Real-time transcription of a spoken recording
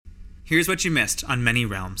Here's what you missed on Many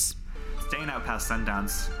Realms. Staying out past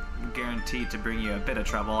sundown's guaranteed to bring you a bit of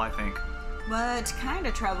trouble, I think. What kind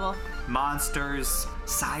of trouble? Monsters,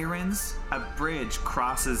 sirens. A bridge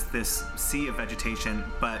crosses this sea of vegetation,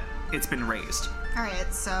 but it's been raised.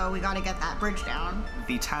 Alright, so we gotta get that bridge down.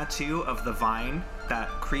 The tattoo of the vine that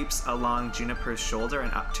creeps along Juniper's shoulder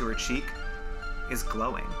and up to her cheek is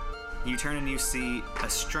glowing. You turn and you see a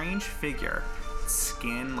strange figure. Its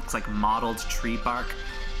skin looks like mottled tree bark,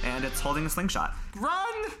 and it's holding a slingshot.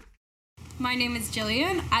 Run! My name is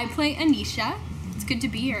Jillian. I play Anisha. It's good to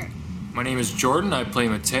be here. My name is Jordan. I play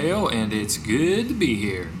Mateo, and it's good to be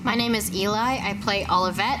here. My name is Eli. I play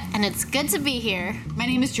Olivette, and it's good to be here. My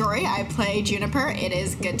name is Jory. I play Juniper. It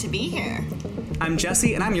is good to be here. I'm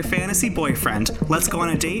Jesse, and I'm your fantasy boyfriend. Let's go on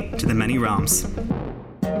a date to the Many Realms.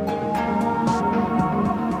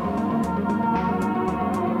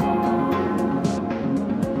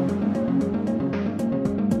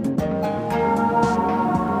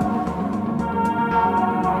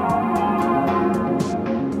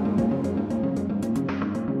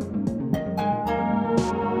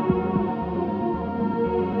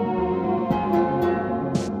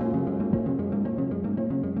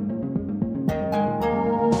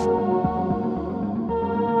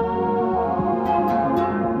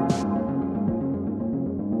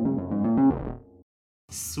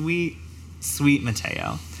 Sweet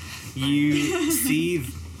Mateo. You see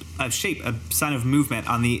a shape, a sign of movement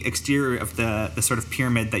on the exterior of the sort of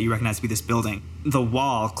pyramid that you recognize to be this building. The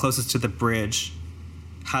wall closest to the bridge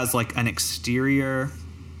has like an exterior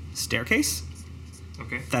staircase.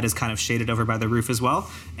 Okay. That is kind of shaded over by the roof as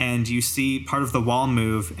well. And you see part of the wall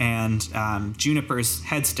move and Juniper's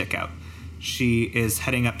head stick out. She is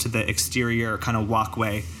heading up to the exterior kind of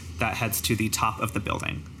walkway that heads to the top of the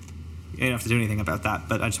building. You don't have to do anything about that,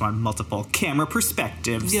 but I just want multiple camera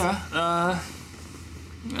perspectives. Yeah,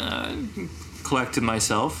 collected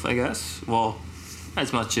myself, I guess. Well,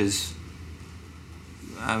 as much as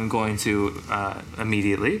I'm going to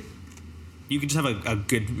immediately. You could just have a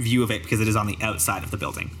good view of it because it is on the outside of the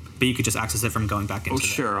building. But you could just access it from going back into it.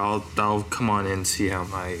 Sure. I'll come on in and see how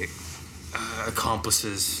my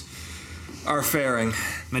accomplices are faring.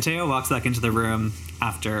 Mateo walks back into the room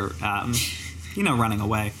after, running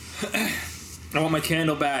away. I want my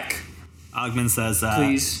candle back. Ogman says,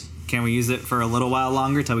 Please. Can we use it for a little while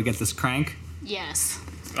longer till we get this crank? Yes.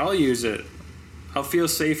 I'll use it. I'll feel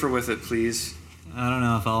safer with it, please. I don't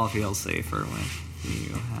know if I'll feel safer with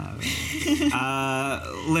you have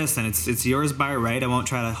it. Listen, it's yours by right. I won't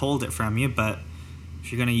try to hold it from you, but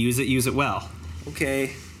if you're going to use it well.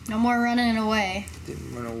 Okay. No more running away.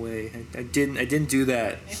 Didn't run away. I didn't do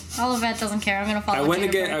that. Olivette doesn't care. I'm gonna follow. I went to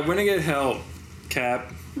get help,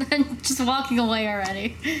 Cap. Just walking away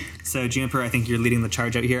already. So, Juniper, I think you're leading the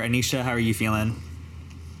charge out here. Anisha, how are you feeling?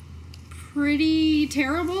 Pretty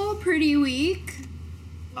terrible, pretty weak.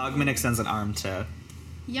 Ogman extends an arm to...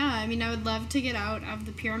 Yeah, I mean, I would love to get out of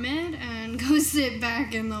the pyramid and go sit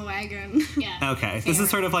back in the wagon. Yeah. Okay, this is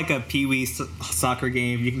sort of like a peewee soccer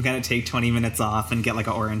game. You can kind of take 20 minutes off and get like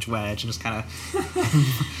an orange wedge and just kind of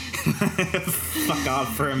fuck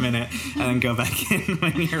off for a minute and then go back in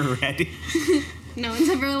when you're ready. No one's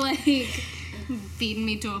ever, beaten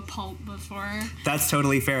me to a pulp before. That's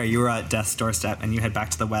totally fair. You were at death's doorstep and you head back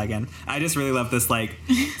to the wagon. I just really love this,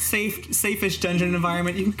 safe-ish dungeon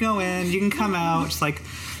environment. You can go in, you can come out, just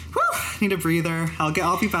whew, need a breather. I'll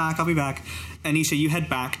be back. Anisha, you head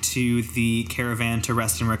back to the caravan to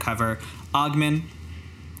rest and recover. Ogman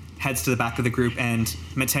heads to the back of the group, and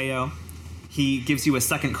Mateo, he gives you a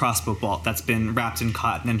second crossbow bolt that's been wrapped in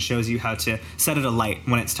cotton and shows you how to set it alight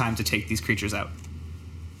when it's time to take these creatures out.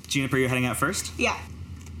 Juniper, you're heading out first? Yeah.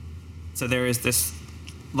 So there is this,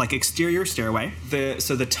 exterior stairway.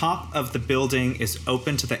 So the top of the building is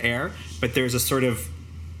open to the air, but there's a sort of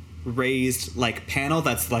raised, panel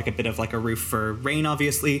that's a bit of a roof for rain,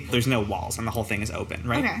 obviously. There's no walls, and the whole thing is open,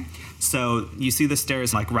 right? Okay. So you see the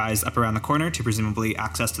stairs, rise up around the corner to presumably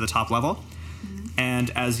access to the top level. Mm-hmm. And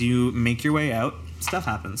as you make your way out, stuff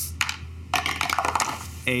happens.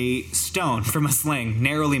 A stone from a sling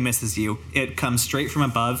narrowly misses you. It comes straight from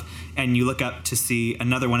above, and you look up to see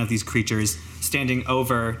another one of these creatures standing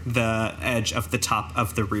over the edge of the top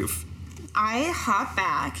of the roof. I hop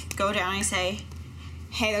back, go down, and I say,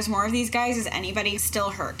 hey, there's more of these guys. Is anybody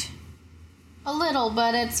still hurt? A little,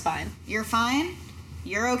 but it's fine. You're fine?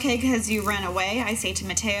 You're okay because you ran away, I say to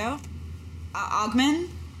Mateo. Ogman?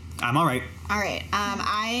 I'm all right. All right.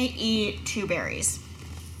 I eat 2 berries.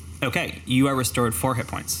 Okay, you are restored 4 hit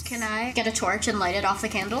points. Can I get a torch and light it off the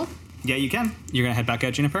candle? Yeah, you can. You're going to head back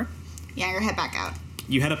out, Juniper? Yeah, you're head back out.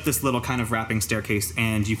 You head up this little kind of wrapping staircase,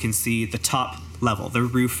 and you can see the top level, the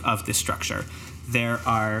roof of this structure. There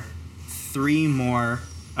are 3 more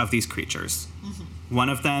of these creatures. One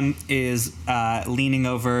of them is leaning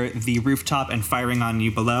over the rooftop and firing on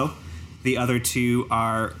you below. The other 2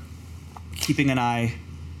 are keeping an eye,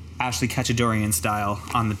 Ashley Cachadorian style,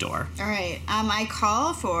 on the door. All right. I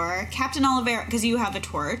call for Captain Oliveira, because you have a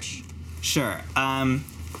torch. Sure.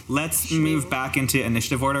 Let's move back into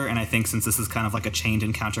initiative order, and I think since this is kind of like a chained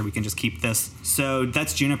encounter, we can just keep this. So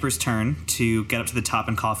that's Juniper's turn to get up to the top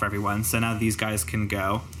and call for everyone. So now these guys can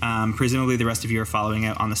go. Presumably the rest of you are following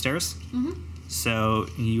out on the stairs. So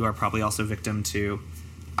you are probably also victim to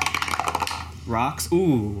rocks.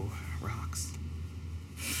 Ooh, rocks.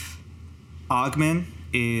 Ogman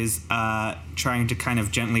is trying to kind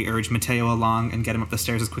of gently urge Mateo along and get him up the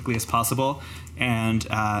stairs as quickly as possible, and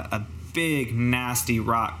a big, nasty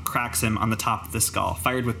rock cracks him on the top of the skull,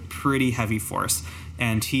 fired with pretty heavy force,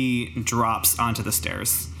 and he drops onto the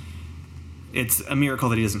stairs. It's a miracle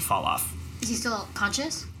that he doesn't fall off. Is he still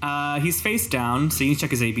conscious? He's face down, so you can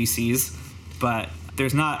check his ABCs, but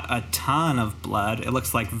there's not a ton of blood. It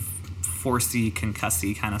looks like forcey,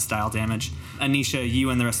 concussy kind of style damage. Anisha, you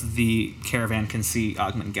and the rest of the caravan can see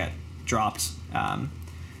Ogman get dropped, and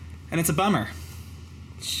it's a bummer.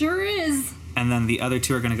 Sure is. And then the other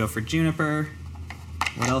 2 are going to go for Juniper.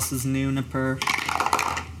 What else is Juniper?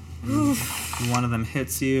 One of them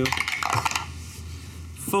hits you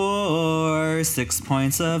for 6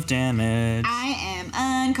 points of damage. I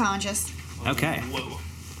am unconscious. Okay.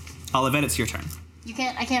 Olivette, it's your turn.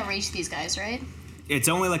 I can't reach these guys, right? It's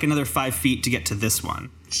only like another 5 feet to get to this one.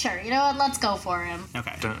 Sure, you know what? Let's go for him.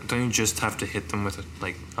 Okay. Don't you just have to hit them with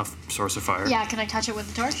a source of fire? Yeah, can I touch it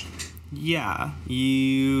with the torch? Yeah,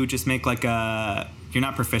 you just make like a... You're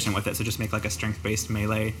not proficient with it, so just make like a strength-based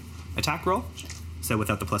melee attack roll. So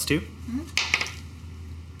without the +2.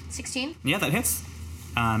 16? Yeah, that hits.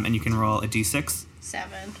 And you can roll a d6.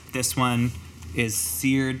 7. This one is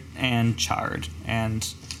seared and charred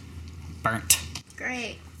and burnt.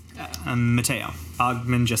 Great. Mateo,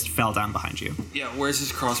 Ogman just fell down behind you, Yeah, where's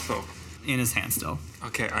his crossbow? in his hand still.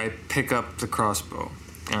 Okay, I pick up the crossbow.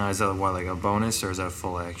 Is that like a bonus or is that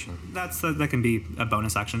full action? That can be a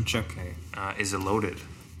bonus action, sure. Okay. Is it loaded?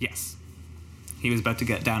 Yes. He was about to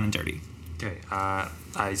get down and dirty. Okay.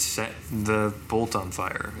 I set the bolt on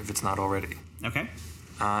fire if it's not already. Okay.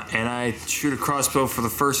 And I shoot a crossbow for the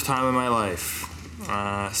first time in my life.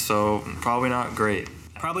 So probably not great.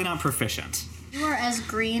 Probably not proficient. You are as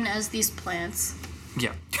green as these plants.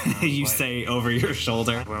 Yeah. You say over your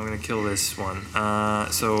shoulder. Well, I'm gonna kill this one.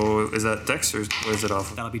 So is that Dex or what is it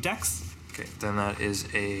off of? That'll be Dex. Okay, then that is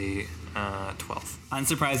a 12.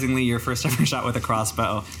 Unsurprisingly, your first ever shot with a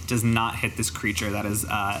crossbow does not hit this creature that is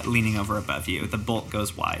leaning over above you. The bolt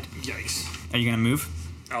goes wide. Yikes. Are you gonna move?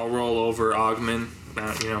 I'll roll over Ogman.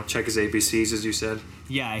 Check his ABCs as you said.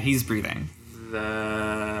 Yeah, he's breathing.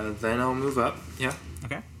 Then I'll move up. Yeah.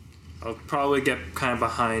 Okay. I'll probably get kind of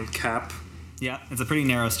behind Cap. Yeah, it's a pretty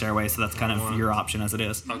narrow stairway, so that's kind of your option as it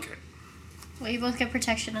is. Okay. Well, you both get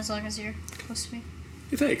protection as long as you're close to me.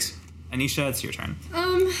 Hey, thanks. Anisha, it's your turn.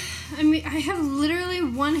 I mean, I have literally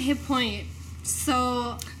 1 hit point,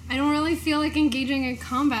 so I don't really feel like engaging in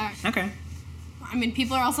combat. Okay. I mean,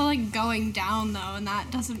 people are also like going down though, and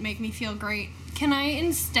that doesn't make me feel great. Can I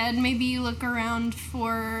instead maybe look around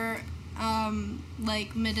for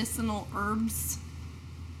like medicinal herbs?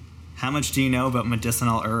 How much do you know about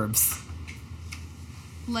medicinal herbs?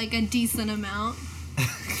 Like a decent amount.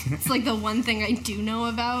 It's like the one thing I do know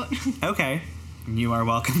about. Okay. You are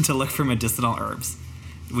welcome to look for medicinal herbs.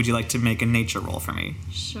 Would you like to make a nature roll for me?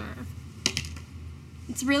 Sure.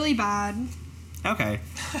 It's really bad. Okay.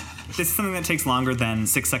 This is something that takes longer than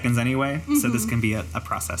 6 seconds anyway, so this can be a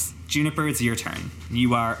process. Juniper, it's your turn.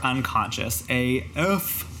 You are unconscious.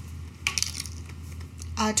 AF.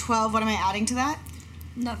 12. What am I adding to that?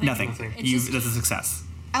 Nothing. Nothing. It's That's a success.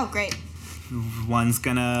 Oh, great. One's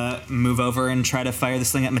gonna move over and try to fire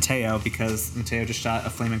this thing at Mateo because Mateo just shot a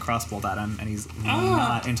flaming crossbow at him and he's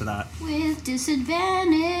not into that. With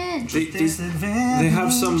disadvantage. They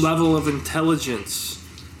have some level of intelligence.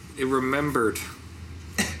 It remembered.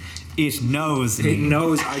 It knows It me.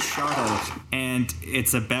 knows I shot at it. And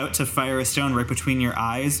it's about to fire a stone right between your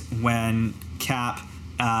eyes when Cap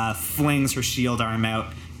flings her shield arm out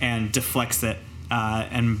and deflects it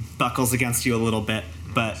and buckles against you a little bit,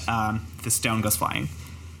 but the stone goes flying.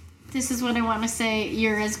 This is what I want to say.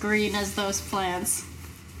 You're as green as those plants.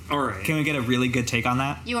 All right. Can we get a really good take on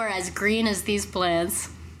that? You are as green as these plants.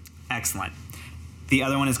 Excellent. The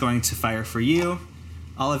other one is going to fire for you,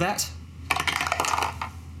 Olivette.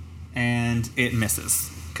 And it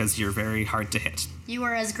misses, because you're very hard to hit. You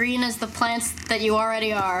are as green as the plants that you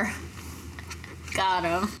already are. Got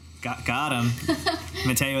him. Got him.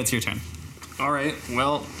 Mateo, it's your turn. All right.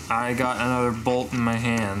 Well, I got another bolt in my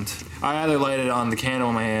hand. I either light it on the candle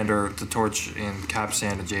in my hand or the torch in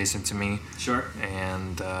capstan adjacent to me. Sure.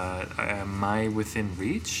 And am I within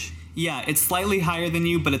reach? Yeah, it's slightly higher than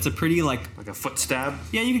you, but it's a pretty, like a foot stab?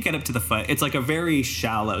 Yeah, you could get up to the foot. It's like a very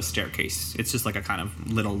shallow staircase. It's just like a kind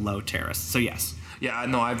of little low terrace. So yes. Yeah,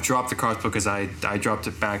 no, I've dropped the crossbow because I dropped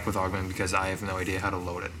it back with Augment because I have no idea how to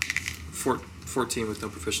load it. 14 with no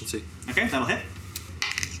proficiency. Okay, that'll hit.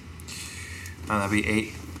 That'd be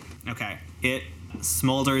 8. Okay. It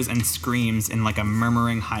smolders and screams in like a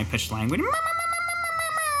murmuring, high-pitched language.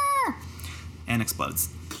 And explodes.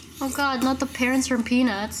 Oh god, not the parents from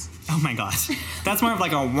Peanuts. Oh my gosh. That's more of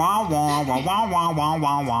like a wah wah wah wah wah wah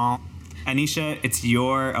wah wah. Anisha, it's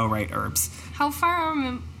your herbs. How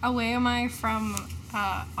far away am I from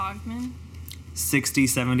Ogman? 60,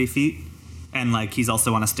 70 feet. And like he's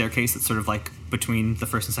also on a staircase that's sort of like between the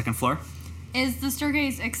first and second floor. Is the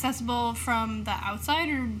staircase accessible from the outside,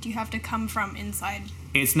 or do you have to come from inside?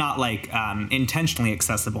 It's not like intentionally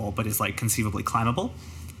accessible, but is like conceivably climbable.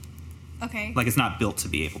 Okay. Like it's not built to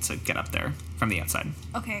be able to get up there from the outside.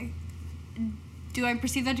 Okay. Do I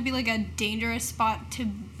perceive that to be like a dangerous spot to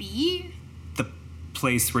be? The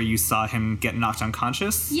place where you saw him get knocked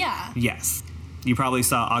unconscious? Yeah. Yes. You probably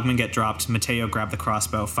saw Ogman get dropped, Mateo grab the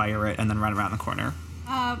crossbow, fire it, and then run around the corner.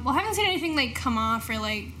 Well, I haven't seen anything like come off or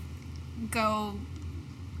like go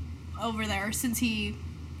over there since he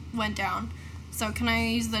went down. So can I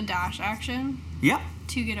use the dash action Yeah.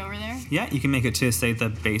 to get over there? Yeah, you can make it to, say, the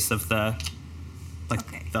base of the, like,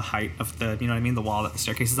 Okay. the height of the, you know what I mean, the wall that the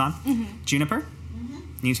staircase is on. Mm-hmm. Juniper, you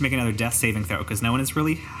need to make another death saving throw, because no one is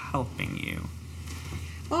really helping you.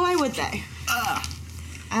 Oh, why would they?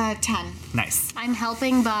 10. Nice. I'm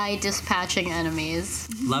helping by dispatching enemies.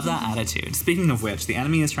 Love that attitude. Speaking of which, the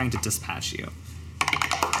enemy is trying to dispatch you,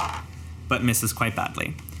 but misses quite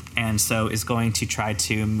badly, and so is going to try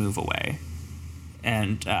to move away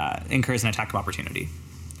and incurs an attack of opportunity.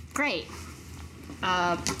 Great.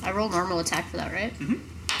 I roll normal attack for that, right?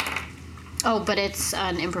 Mm-hmm. Oh, but it's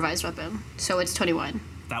an improvised weapon, so it's 21.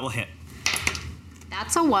 That will hit.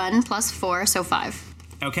 That's a 1 plus 4, so 5.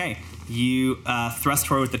 Okay, you thrust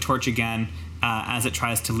forward with the torch again as it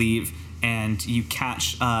tries to leave, and you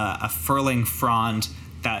catch a furling frond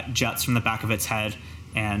that juts from the back of its head,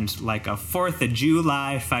 and like a 4th of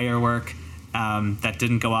July firework that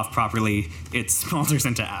didn't go off properly, it smolders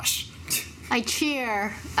into ash. I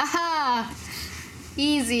cheer. Aha!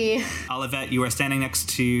 Easy. Olivette, you are standing next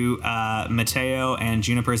to Mateo and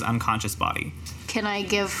Juniper's unconscious body. Can I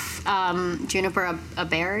give Juniper a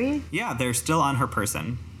berry? Yeah, they're still on her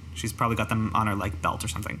person. She's probably got them on her, like, belt or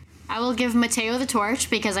something. I will give Mateo the torch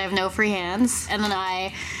because I have no free hands, and then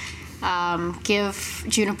I give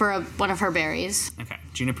Juniper one of her berries. Okay,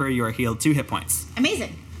 Juniper, you are healed 2 hit points.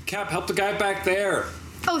 Amazing. Cap, help the guy back there.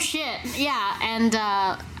 Oh shit! Yeah, and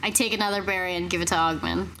I take another berry and give it to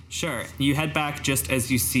Ogman. Sure. You head back just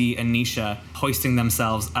as you see Anisha hoisting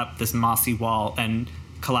themselves up this mossy wall and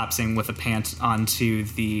collapsing with a pant onto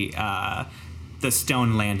the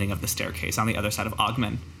stone landing of the staircase on the other side of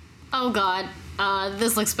Ogman. Oh god,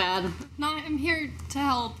 this looks bad. No, I'm here to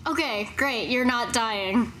help. Okay, great. You're not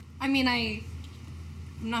dying. I mean, I'm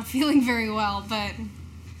not feeling very well, but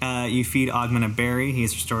You feed Ogman a berry.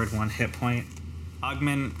 He's restored 1 hit point.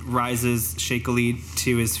 Ogman rises shakily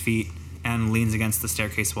to his feet and leans against the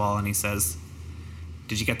staircase wall, and he says,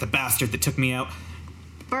 "Did you get the bastard that took me out?"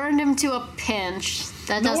 Burned him to a pinch.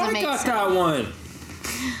 That doesn't make sense. that one.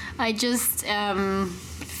 I just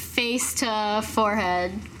face to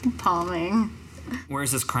forehead palming.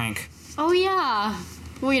 Where's this crank? Oh yeah.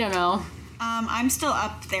 We don't know. I'm still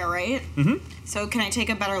up there, right? Mm-hmm. So can I take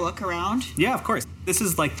a better look around? Yeah, of course. This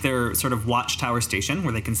is like their sort of watchtower station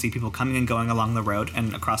where they can see people coming and going along the road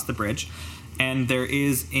and across the bridge. And there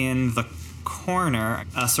is in the corner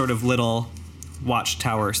a sort of little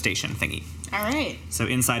watchtower station thingy. All right. So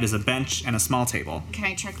inside is a bench and a small table. Can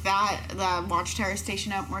I check the watchtower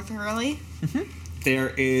station out more thoroughly? There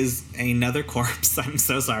is another corpse. I'm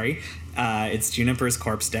so sorry. It's Juniper's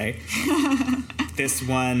corpse day. This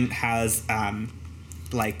one has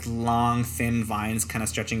like long, thin vines kind of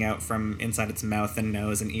stretching out from inside its mouth and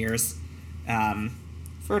nose and ears,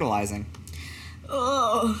 fertilizing.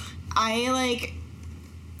 Oh, I like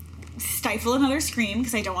stifle another scream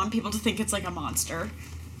because I don't want people to think it's like a monster.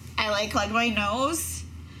 I like my nose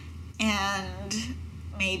and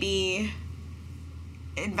maybe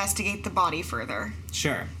investigate the body further.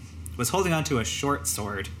 Sure. Was holding onto a short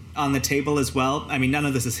sword on the table as well. I mean, none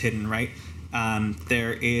of this is hidden, right?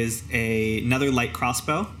 There is another light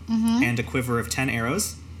crossbow and a quiver of 10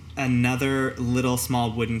 arrows, another little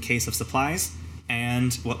small wooden case of supplies,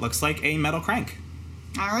 and what looks like a metal crank.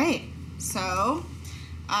 All right. So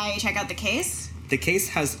I check out the case. The case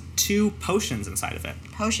has 2 potions inside of it.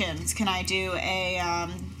 Potions. Can I do a...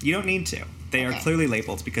 You don't need to. They are Okay. clearly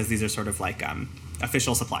labeled because these are sort of like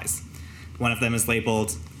official supplies. One of them is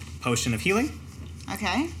labeled Potion of Healing,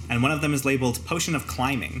 Okay. and one of them is labeled Potion of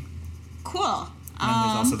Climbing. Cool. And then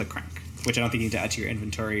there's also the crank, which I don't think you need to add to your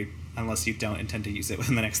inventory unless you don't intend to use it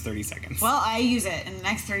within the next 30 seconds. Well, I use it in the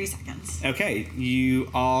next 30 seconds. Okay, you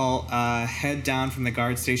all head down from the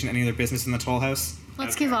guard station. Any other business in the toll house?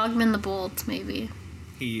 Let's give Ogman the bolt, maybe.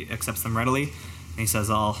 He accepts them readily, and he says,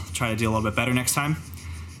 I'll try to do a little bit better next time.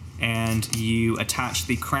 And you attach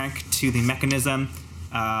the crank to the mechanism.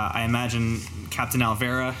 I imagine Captain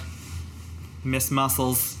Alvera, Miss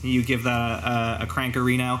Muscles, you give that a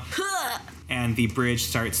crankerino, and the bridge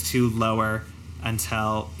starts to lower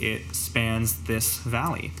until it spans this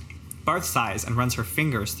valley. Barth sighs and runs her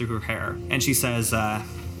fingers through her hair, and she says, that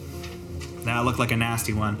looked like a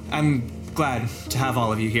nasty one. I'm glad to have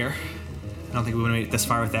all of you here. I don't think we would have made it this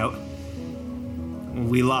far without.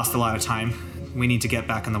 We lost a lot of time. We need to get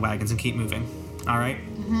back on the wagons and keep moving. All right?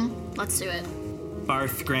 Let's do it.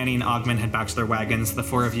 Barth, Granny, and Ogman head back to their wagons. The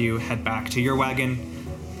 4 of you head back to your wagon.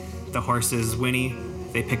 The horses whinny.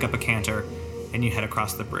 They pick up a canter, and you head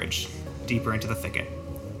across the bridge, deeper into the thicket.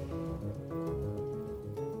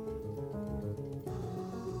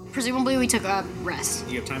 Presumably we took a rest.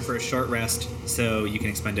 You have time for a short rest, so you can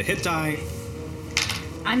expend a hit die.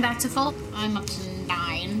 I'm back to full. I'm up to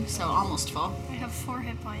 9, so almost full. I have 4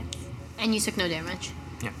 hit points. And you took no damage.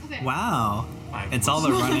 Okay. Wow. It's all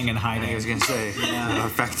the running and hiding. I was gonna say,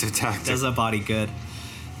 effective tactic. Does a body good.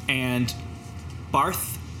 And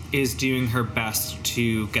Barth is doing her best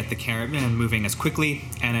to get the caravan moving as quickly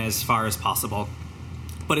and as far as possible.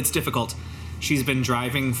 But it's difficult. She's been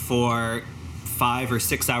driving for 5 or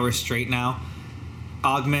 6 hours straight now.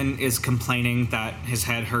 Ogman is complaining that his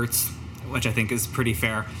head hurts, which I think is pretty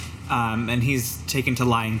fair. And he's taken to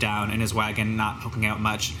lying down in his wagon, not poking out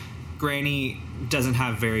much. Granny doesn't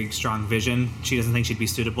have very strong vision. She doesn't think she'd be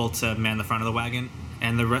suitable to man the front of the wagon.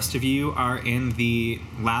 And the rest of you are in the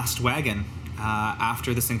last wagon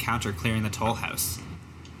after this encounter clearing the toll house.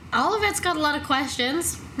 All of it's got a lot of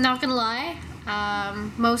questions, not gonna lie.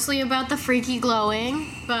 Mostly about the freaky glowing,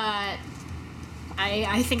 but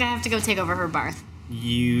I think I have to go take over her Barth.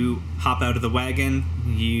 You hop out of the wagon,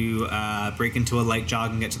 you break into a light jog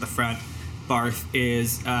and get to the front. Barth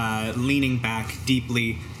is leaning back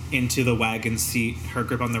deeply into the wagon seat. Her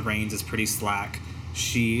grip on the reins is pretty slack.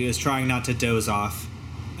 She is trying not to doze off,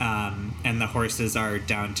 and the horses are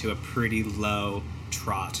down to a pretty low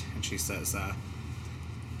trot. And she says,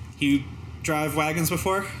 you drive wagons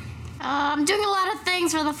before? I'm doing a lot of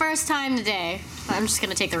things for the first time today. I'm just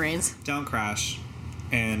gonna take the reins. Don't crash.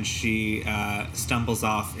 And she stumbles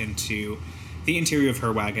off into the interior of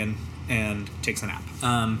her wagon and takes a nap.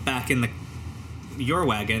 Back in your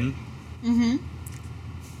wagon,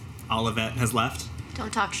 Olivet has left.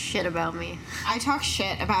 Don't talk shit about me. I talk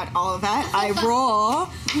shit about all of that. I roll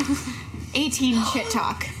 18 shit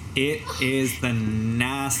talk. It is the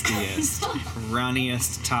nastiest,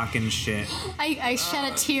 runniest talking shit. I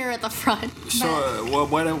shed a tear at the front. So,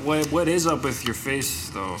 what is up with your face,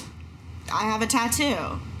 though? I have a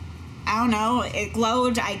tattoo. I don't know. It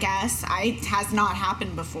glowed, I guess. It has not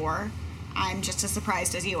happened before. I'm just as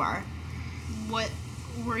surprised as you are. What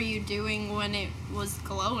were you doing when it was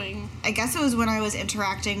glowing? I guess it was when I was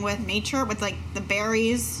interacting with nature, with like the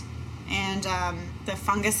berries and the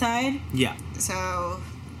fungicide. Yeah. So,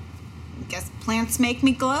 I guess plants make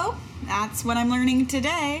me glow. That's what I'm learning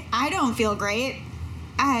today. I don't feel great.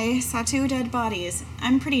 I saw 2 dead bodies.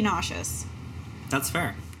 I'm pretty nauseous. That's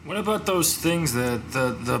fair. What about those things,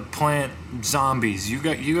 the plant zombies?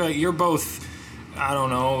 You're both, I don't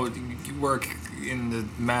know, you work in the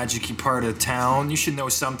magic-y part of town. You should know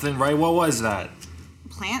something, right? What was that?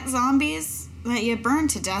 Plant zombies that you burn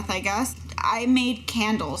to death, I guess. I made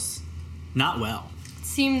candles. Not well.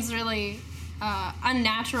 Seems really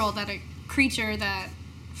unnatural that a creature that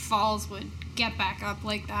falls would get back up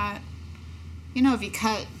like that. You know, if you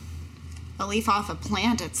cut a leaf off a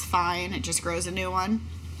plant, it's fine. It just grows a new one.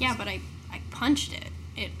 Yeah, but I punched it.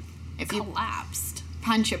 It If you collapsed.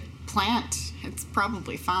 punch a plant, it's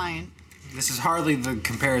probably fine. This is hardly the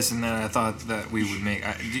comparison that I thought that we would make.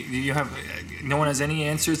 Do you have? No one has any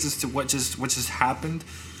answers as to what just happened.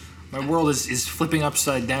 My world is flipping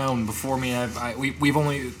upside down before me.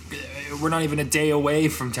 We're not even a day away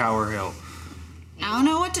from Tower Hill. I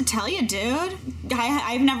don't know what to tell you, dude.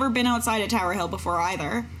 I've never been outside of Tower Hill before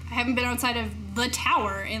either. I haven't been outside of the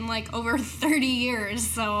tower in like over 30 years,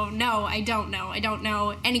 so no, I don't know. I don't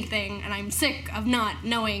know anything, and I'm sick of not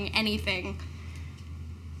knowing anything.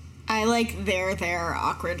 I like there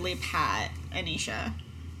awkwardly pat Anisha.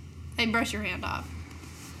 I brush your hand off.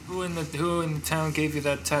 Who in the town gave you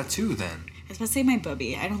that tattoo then? I was about to say my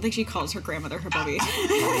bubby. I don't think she calls her grandmother her bubby.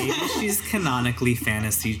 Maybe she's canonically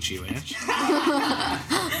fantasy Jewish. I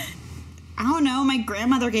don't know. My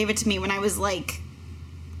grandmother gave it to me when I was like,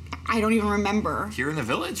 I don't even remember. Here in the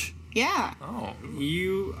village? Yeah. Oh.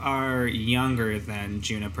 You are younger than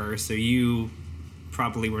Juniper, so you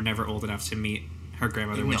probably were never old enough to meet her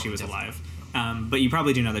grandmother when No, she was definitely. alive. But you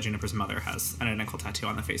probably do know that Juniper's mother has an identical tattoo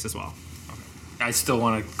on the face as well. I still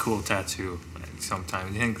want a cool tattoo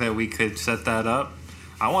sometime. You think that we could set that up?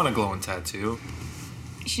 I want a glowing tattoo.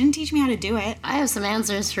 She didn't teach me how to do it. I have some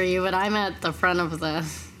answers for you, but I'm at the front of the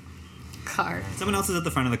car. Someone else is at the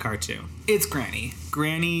front of the car too. It's Granny.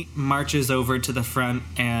 Granny marches over to the front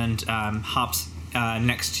and hops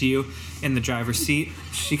next to you in the driver's seat.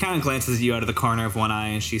 She kind of glances at you out of the corner of one eye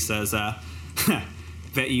and she says,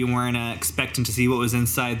 bet you weren't expecting to see what was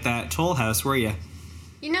inside that toll house, were you?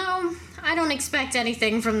 You know, I don't expect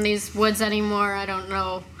anything from these woods anymore. I don't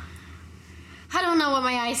know what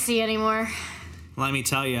my eyes see anymore. Let me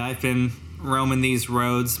tell you, I've been roaming these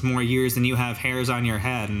roads more years than you have hairs on your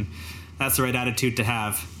head, and that's the right attitude to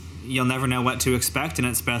have. You'll never know what to expect, and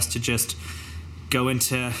it's best to just go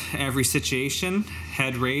into every situation,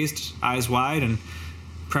 head raised, eyes wide, and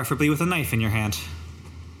preferably with a knife in your hand.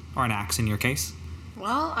 Or an axe in your case.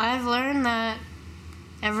 Well, I've learned that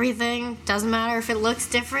everything, doesn't matter if it looks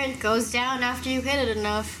different, goes down after you hit it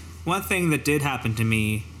enough. One thing that did happen to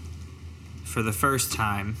me for the first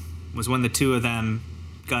time was when the two of them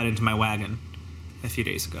got into my wagon a few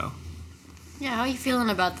days ago. Yeah, how are you feeling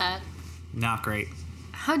about that? Not great.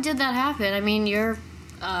 How did that happen? I mean, you're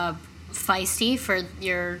feisty for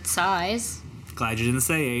your size. Glad you didn't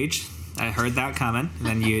say age. I heard that coming.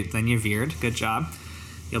 Then you veered. Good job.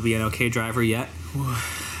 You'll be an okay driver yet.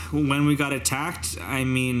 When we got attacked, I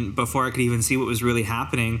mean, before I could even see what was really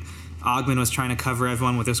happening, Ogman was trying to cover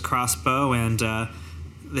everyone with his crossbow, and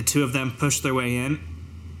the two of them pushed their way in.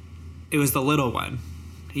 It was the little one.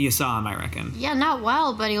 You saw him, I reckon. Yeah, not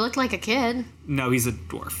well, but he looked like a kid. No, he's a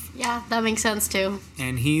dwarf. Yeah, that makes sense too.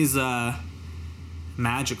 And he's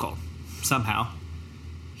magical, somehow.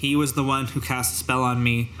 He was the one who cast a spell on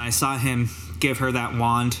me. I saw him give her that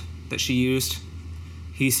wand that she used.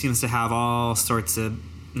 He seems to have all sorts of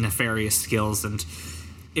nefarious skills, and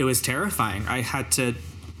it was terrifying. I had to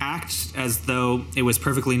act as though it was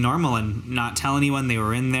perfectly normal and not tell anyone they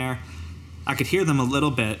were in there. I could hear them a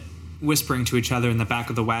little bit whispering to each other in the back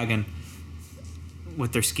of the wagon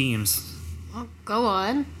with their schemes. Well, go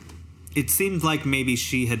on. It seemed like maybe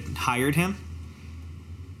she had hired him.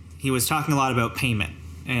 He was talking a lot about payment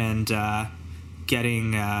and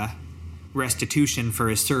getting restitution for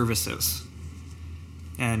his services.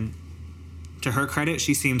 And to her credit,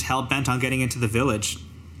 she seemed hell-bent on getting into the village.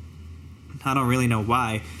 I don't really know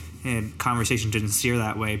why. And conversation didn't steer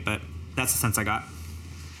that way, but that's the sense I got.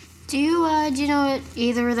 Do you know what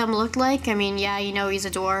either of them looked like? I mean, yeah, you know he's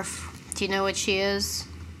a dwarf. Do you know what she is?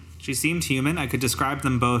 She seemed human. I could describe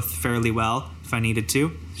them both fairly well if I needed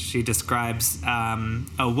to. She describes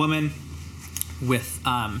a woman with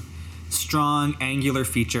strong, angular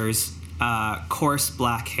features, coarse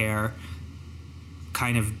black hair,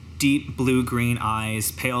 kind of deep blue-green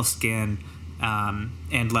eyes, pale skin,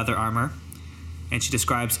 and leather armor. And she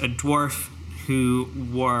describes a dwarf who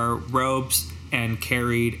wore robes and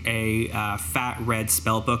carried a fat red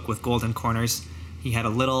spell book with golden corners. He had a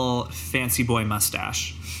little fancy boy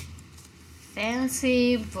mustache.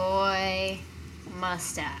 Fancy boy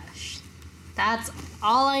mustache. That's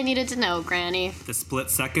all I needed to know, Granny. The split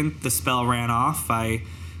second the spell ran off, I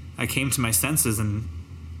came to my senses and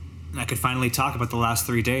I could finally talk about the last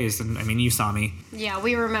 3 days. And I mean, you saw me. Yeah,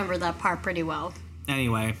 we remember that part pretty well.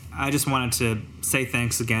 Anyway, I just wanted to say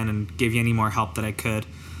thanks again and give you any more help that I could.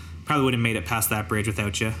 Probably would have made it past that bridge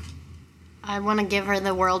without you. I want to give her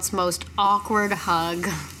the world's most awkward hug.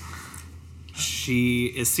 She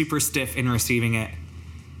is super stiff in receiving it.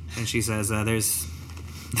 And she says, there's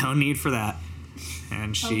no need for that.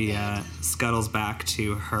 And she scuttles back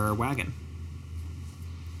to her wagon.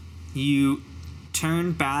 You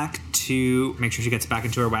turn back to make sure she gets back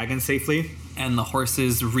into her wagon safely, and the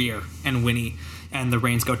horses rear and whinny, and the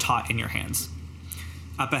reins go taut in your hands.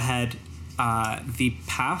 Up ahead, the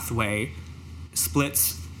pathway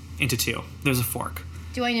splits into two. There's a fork.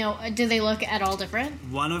 Do I know? Do they look at all different?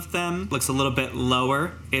 One of them looks a little bit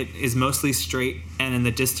lower. It is mostly straight, and in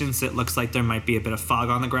the distance, it looks like there might be a bit of fog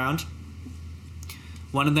on the ground.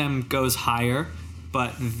 One of them goes higher,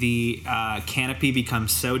 but the canopy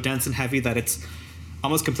becomes so dense and heavy that it's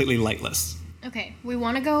almost completely lightless. Okay, we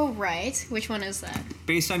want to go right. Which one is that?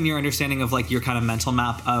 Based on your understanding of like your kind of mental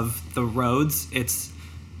map of the roads, it's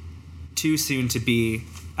too soon to be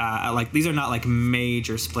like these are not like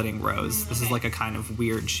major splitting roads. This is like a kind of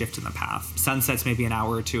weird shift in the path. Sunset's maybe an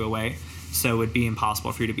hour or two away, so it would be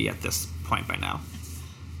impossible for you to be at this point by now.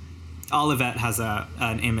 Olivette has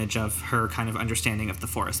an image of her kind of understanding of the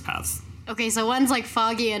forest paths. Okay, so one's like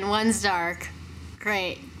foggy and one's dark.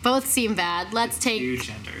 Great. Both seem bad. Let's take Two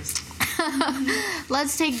genders.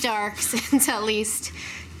 let's take dark since at least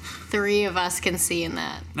 3 of us can see in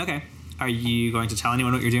that. Okay. Are you going to tell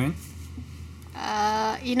anyone what you're doing?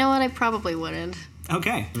 You know what? I probably wouldn't.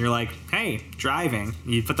 Okay. You're like, hey, driving.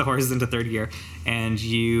 You put the horses into third gear, and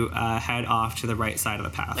you head off to the right side of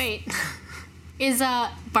the path. Wait. Is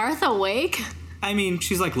Barth awake? I mean,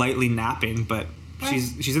 she's like lightly napping, but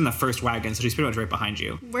she's in the first wagon, so she's pretty much right behind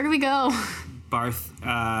you. Where do we go? Barth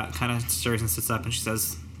kind of stirs and sits up, and she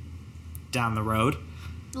says, down the road.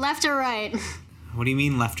 Left or right? What do you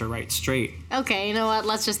mean left or right? Straight. Okay, you know what?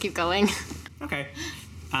 Let's just keep going. Okay.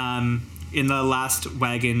 In the last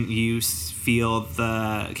wagon, you feel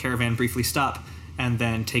the caravan briefly stop and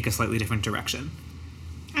then take a slightly different direction.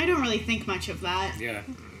 I don't really think much of that. Yeah,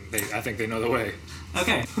 I think they know the way.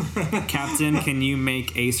 Okay. Captain, can you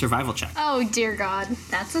make a survival check? Oh, dear God.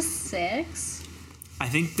 That's a 6. I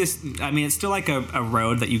think it's still like a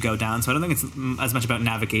road that you go down, so I don't think it's as much about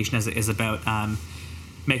navigation as it is about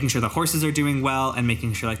making sure the horses are doing well and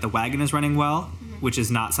making sure like the wagon is running well, which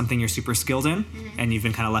is not something you're super skilled in, and you've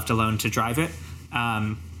been kind of left alone to drive it.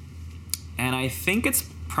 And I think it's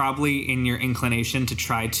probably in your inclination to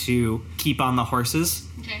try to keep on the horses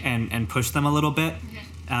and push them a little bit.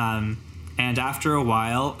 And after a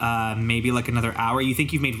while, maybe like another hour, you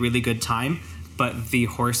think you've made really good time, but the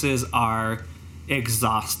horses are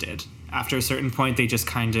exhausted. After a certain point, they just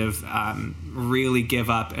kind of really give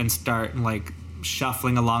up and start like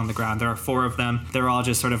shuffling along the ground. There are 4 of them. They're all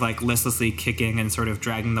just sort of like listlessly kicking and sort of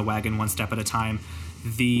dragging the wagon one step at a time.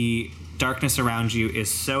 The darkness around you is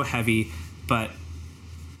so heavy, but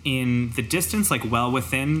in the distance, like well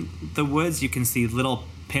within the woods, you can see little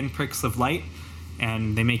pinpricks of light,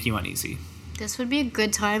 and they make you uneasy. This would be a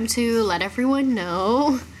good time to let everyone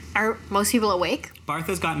know. Are most people awake? Barth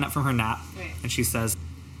has gotten up from her nap, and she says,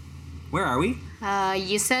 where are we?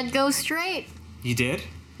 You said go straight. You did?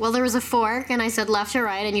 Well, there was a fork, and I said left or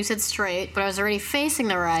right, and you said straight, but I was already facing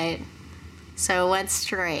the right. So it went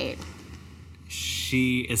straight.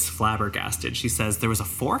 She is flabbergasted. She says, there was a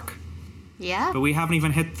fork? Yeah? But we haven't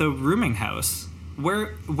even hit the rooming house.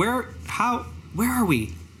 Where are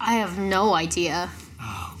we? I have no idea.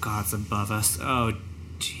 Oh, God's above us. Oh,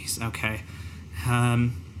 jeez, okay.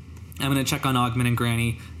 I'm gonna check on Ogman and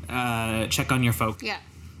Granny, check on your folk. Yeah.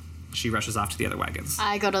 She rushes off to the other wagons.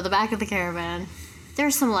 I go to the back of the caravan.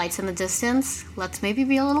 There's some lights in the distance. Let's maybe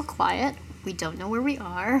be a little quiet. We don't know where we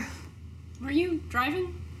are. Were you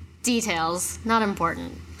driving? Details, not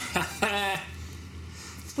important.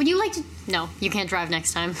 Would you like to... No, you can't drive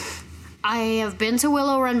next time. I have been to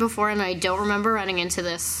Willow Run before, and I don't remember running into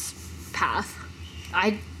this path.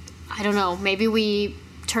 I don't know. Maybe we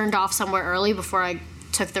turned off somewhere early before I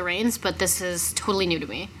took the reins, but this is totally new to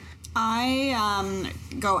me. I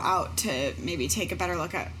go out to maybe take a better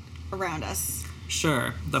look around us.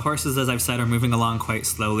 Sure. The horses, as I've said, are moving along quite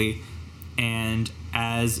slowly, and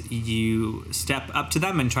as you step up to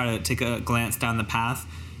them and try to take a glance down the path,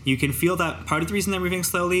 you can feel that part of the reason they're moving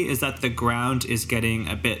slowly is that the ground is getting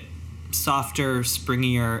a bit softer,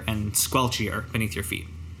 springier, and squelchier beneath your feet.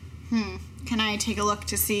 Can I take a look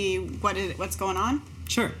to see what's going on?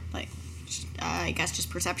 Sure. Like, I guess just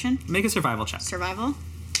perception? Make a survival check. Survival?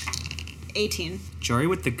 18. Jory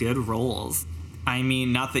with the good rolls. I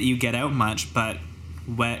mean, not that you get out much, but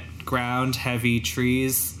wet ground, heavy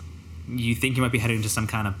trees, you think you might be heading into some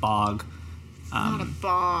kind of bog. Not a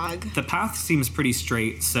bog. The path seems pretty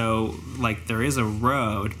straight, so, like, there is a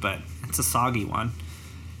road, but it's a soggy one.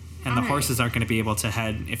 And the Alright. horses aren't going to be able to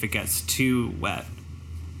head if it gets too wet.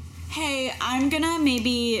 Hey, I'm gonna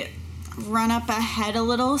maybe run up ahead a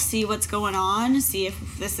little, see what's going on, see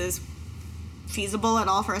if this is feasible at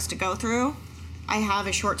all for us to go through. I have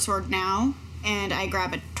a short sword now, and I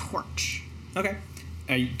grab a torch. Okay.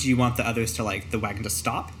 Do you want the others to, like, the wagon to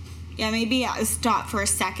stop? Yeah, maybe stop for a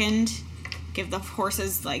second, give the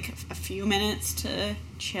horses, like, a few minutes to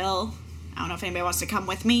chill. I don't know if anybody wants to come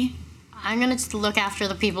with me. I'm gonna just look after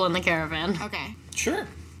the people in the caravan. Okay. Sure.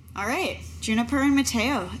 All right, Juniper and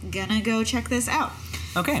Mateo, gonna go check this out.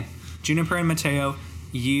 Okay, Juniper and Mateo,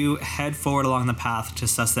 you head forward along the path to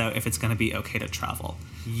suss out if it's going to be okay to travel.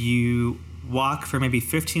 You walk for maybe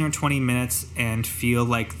 15 or 20 minutes and feel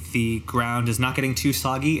like the ground is not getting too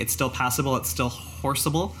soggy. It's still passable, it's still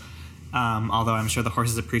horseable, although I'm sure the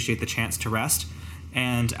horses appreciate the chance to rest.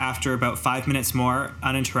 And after about 5 minutes more,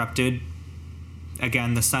 uninterrupted,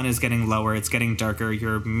 again, the sun is getting lower, it's getting darker,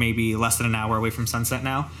 you're maybe less than an hour away from sunset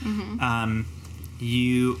now.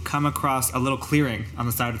 You come across a little clearing on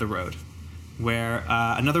the side of the road where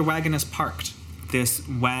another wagon is parked. This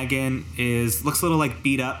wagon looks a little like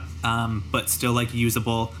beat up, but still like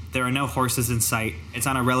usable. There are no horses in sight. It's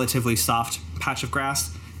on a relatively soft patch of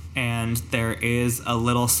grass, and there is a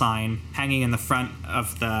little sign hanging in the front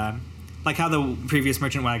of like how the previous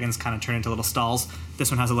merchant wagons kind of turn into little stalls.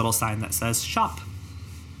 This one has a little sign that says shop.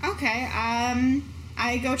 Okay,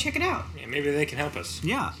 I go check it out. Yeah, maybe they can help us.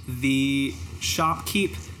 Yeah, the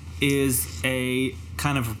shopkeep is a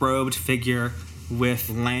kind of robed figure with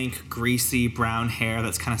lank, greasy brown hair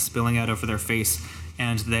that's kind of spilling out over their face,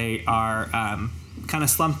 and they are kind of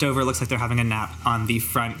slumped over. It looks like they're having a nap on the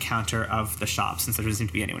front counter of the shop, since there doesn't seem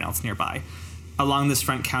to be anyone else nearby. Along this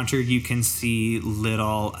front counter, you can see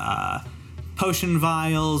little potion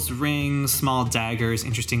vials, rings, small daggers,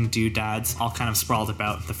 interesting doodads, all kind of sprawled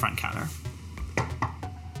about the front counter.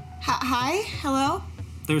 Hi? Hello?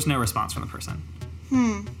 There's no response from the person.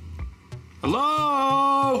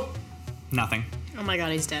 Hello? Nothing. Oh my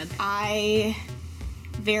god, he's dead. I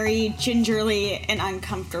very gingerly and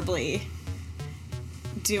uncomfortably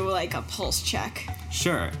do like a pulse check.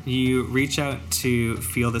 Sure. You reach out to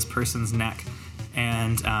feel this person's neck,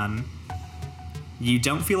 and you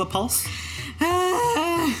don't feel a pulse.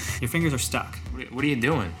 Your fingers are stuck. What are you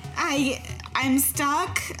doing? I'm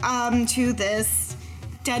stuck to this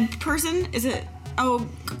dead person. Is it? Oh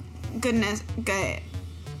goodness, good.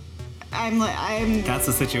 I'm. That's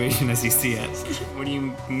the situation as you see it. What do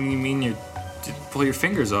you mean you pull your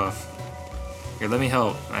fingers off? Here, let me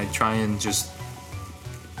help. I try and just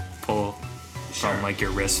pull from like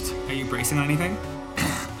your wrist. Are you bracing on anything?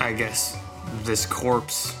 I guess this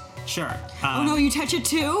corpse. Sure. Oh no, you touch it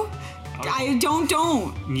too? I don't.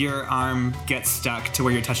 Your arm gets stuck to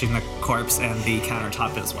where you're touching the corpse and the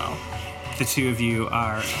countertop as well. The two of you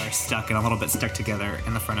are stuck and a little bit stuck together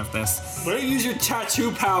in the front of this. Why don't you use your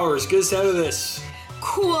tattoo powers? Get us out of this.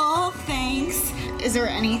 Cool, thanks. Is there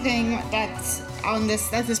anything that's on this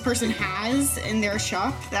that this person has in their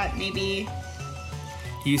shop that maybe?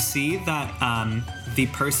 You see that the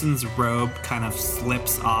person's robe kind of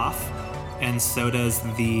slips off, and so does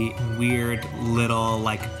the weird little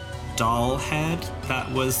like doll head that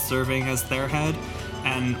was serving as their head.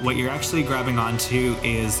 And what you're actually grabbing onto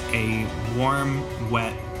is a warm,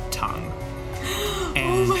 wet tongue.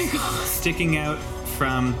 And oh my god. Sticking out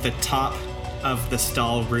from the top of the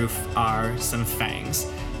stall roof are some fangs,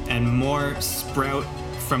 and more sprout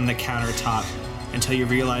from the countertop until you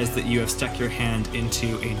realize that you have stuck your hand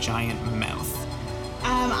into a giant mouth.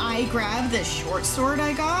 I grab the short sword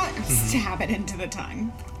I got and stab it into the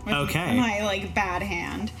tongue. With Okay. my like bad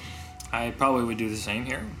hand. I probably would do the same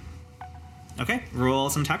here. Okay, roll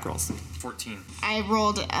some attack rolls. 14. I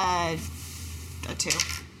rolled a 2.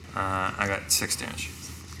 I got 6 damage.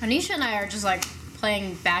 Anisha and I are just like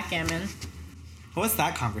playing backgammon. What's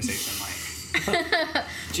that conversation like?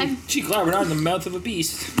 She clobbered on the mouth of a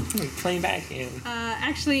beast. Playing back in.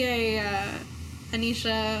 Actually,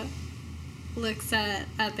 Anisha looks at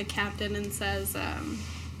the captain and says, I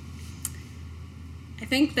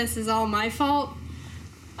think this is all my fault.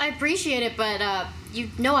 I appreciate it, but you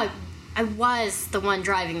know I was the one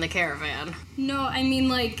driving the caravan. No, I mean,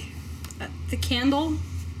 like, the candle.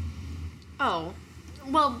 Oh.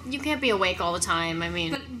 Well, you can't be awake all the time. I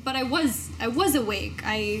mean, But I was awake.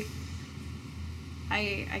 I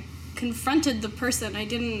confronted the person. I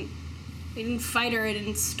didn't fight her. I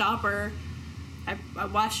didn't stop her. I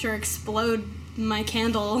watched her explode my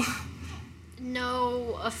candle.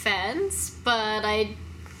 no offense, but I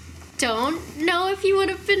don't know if you would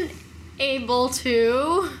have been able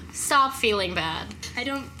to stop feeling bad. I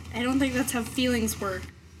don't think that's how feelings work.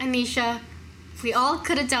 Anisha, we all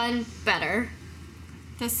could have done better.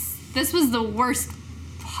 This was the worst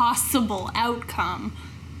possible outcome.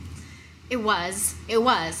 It was.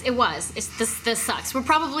 This sucks. We're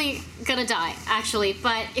probably gonna die, actually.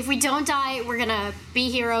 But if we don't die, we're gonna be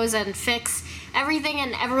heroes and fix everything,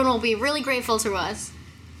 and everyone will be really grateful to us.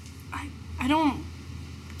 I don't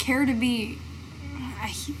care to be a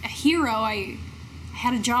hero. I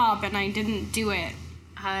had a job and I didn't do it.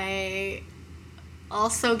 I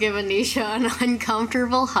also give Anisha an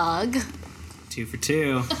uncomfortable hug. 2 for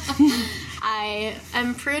 2. I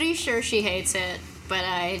am pretty sure she hates it, but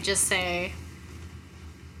I just say,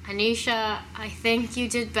 Anisha, I think you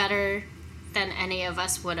did better than any of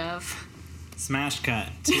us would have. Smash cut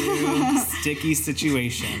to sticky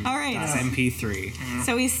situation. All right. MP3.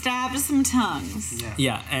 So we stabbed some tongues.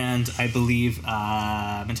 Yeah, and I believe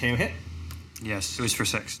Mateo hit. Yes, it was for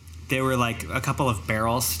 6. There were like a couple of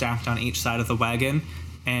barrels stacked on each side of the wagon,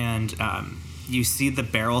 and you see the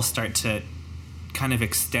barrels start to kind of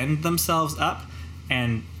extend themselves up,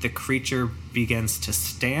 and the creature begins to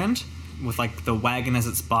stand with like the wagon as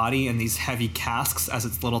its body and these heavy casks as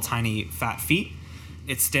its little tiny fat feet.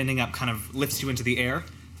 It's standing up, kind of lifts you into the air,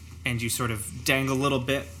 and you sort of dangle a little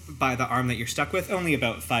bit by the arm that you're stuck with, only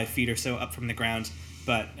about 5 feet or so up from the ground,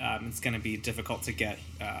 but it's going to be difficult to get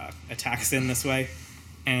attacks in this way.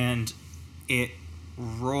 And it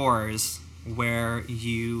roars where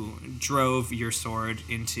you drove your sword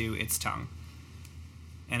into its tongue.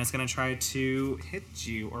 And it's going to try to hit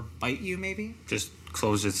you or bite you, maybe? Just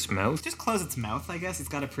close its mouth. Just close its mouth, I guess. It's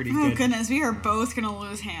got a pretty Oh good... goodness, we are both gonna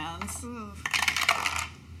lose hands.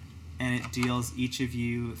 And it deals each of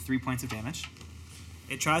you 3 points of damage.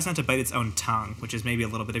 It tries not to bite its own tongue, which is maybe a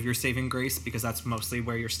little bit of your saving grace, because that's mostly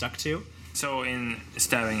where you're stuck to. So in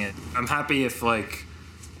stabbing it, I'm happy if like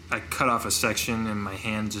I cut off a section and my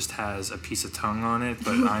hand just has a piece of tongue on it,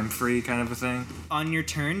 but I'm free, kind of a thing. On your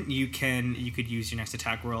turn, you could use your next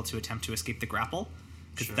attack roll to attempt to escape the grapple,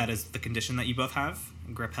 because that is the condition that you both have,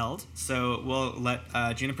 grip held. So we'll let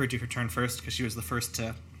Juniper do her turn first, because she was the first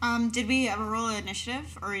to... Did we ever roll an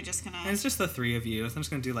initiative, or are we just gonna... It's just the 3 of you. So I'm just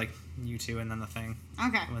going to do, like, you two and then the thing.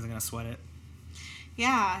 Okay. I wasn't going to sweat it.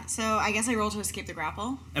 Yeah, so I guess I roll to escape the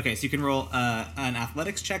grapple. Okay, so you can roll an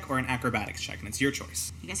athletics check or an acrobatics check, and it's your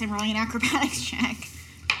choice. I guess I'm rolling an acrobatics check.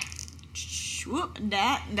 Whoop,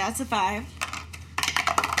 that's a 5.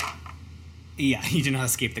 Yeah, you do not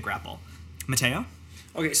escape the grapple. Mateo?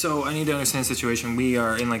 Okay, so I need to understand the situation. We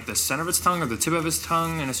are in like the center of its tongue or the tip of its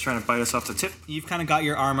tongue, and it's trying to bite us off the tip. You've kind of got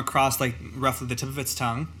your arm across, like, roughly the tip of its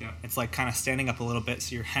tongue. Yeah. It's, like, kind of standing up a little bit,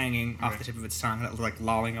 so you're hanging off the tip of its tongue, like,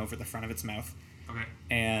 lolling over the front of its mouth. Okay.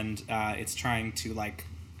 And it's trying to, like,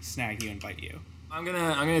 snag you and bite you. I'm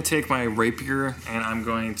gonna take my rapier and I'm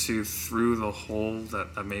going to through the hole that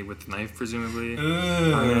I made with the knife, presumably.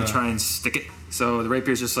 I'm gonna try and stick it. So the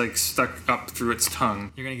rapier's just like stuck up through its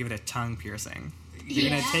tongue. You're going to give it a tongue piercing. You're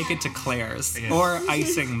going to take it to Claire's. Yeah. Or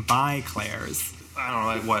icing by Claire's. I don't know,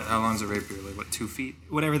 like what? How long's a rapier? Like what? 2 feet?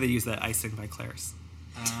 Whatever they use that icing by Claire's.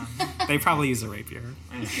 They probably use a rapier.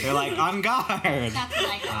 They're like, on guard! That's what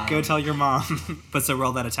I got. Go tell your mom. But so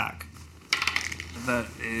roll that attack. That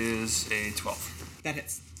is a 12. That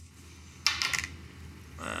hits.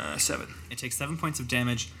 7. It takes 7 points of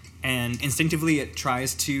damage, and instinctively it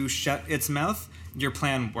tries to shut its mouth. Your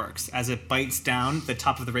plan works. As it bites down, the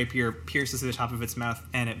top of the rapier pierces the top of its mouth,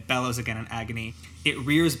 and it bellows again in agony. It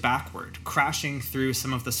rears backward, crashing through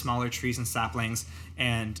some of the smaller trees and saplings,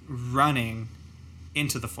 and running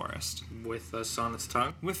into the forest. With us on its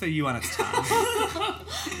tongue? With a U on its tongue.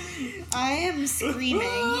 I am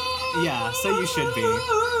screaming. Yeah, so you should be.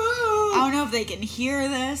 I don't know if they can hear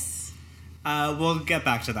this. We'll get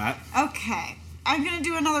back to that. Okay. I'm gonna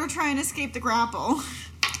do another try and escape the grapple.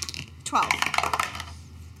 12.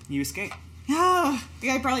 You escape.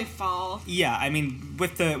 I probably fall. Yeah, I mean,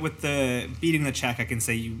 with the beating the check, I can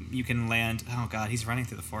say you can land. Oh god, he's running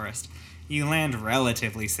through the forest. You land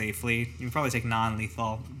relatively safely. You can probably take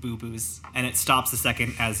non-lethal boo-boos. And it stops a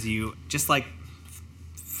second as you just, like,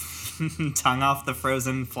 tongue off the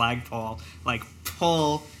frozen flagpole. Like,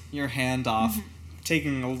 pull your hand off,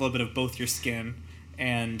 taking a little bit of both your skin,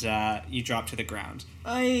 and you drop to the ground. Do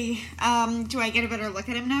I get a better look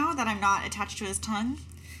at him now that I'm not attached to his tongue?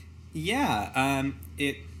 Yeah,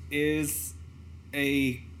 it is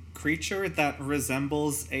a creature that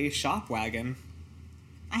resembles a shop wagon.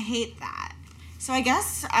 I hate that. So I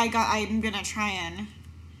guess I'm gonna try and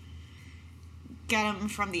get him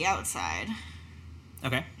from the outside.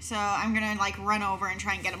 Okay, So I'm gonna like run over and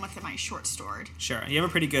try and get him with my short sword. sure. You have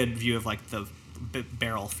a pretty good view of, like, the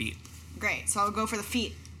barrel feet. Great. So I'll go for the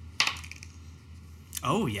feet.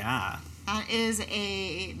 Oh, yeah. That is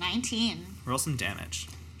a 19. Roll some damage.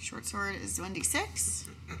 Short sword is 1d6.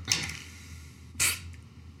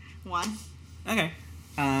 1. Okay.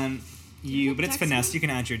 But it's Dex finesse. mod? You can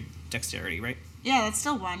add your dexterity, right? Yeah, that's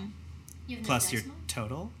still 1. You have no Plus dex your mod?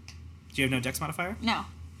 total. Do you have no dex modifier? No.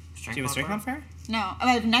 Do you have a strength modifier? No.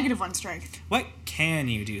 I have -1 strength. What can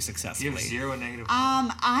you do You successfully? have 0 and negative.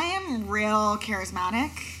 I am real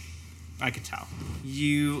charismatic. I can tell.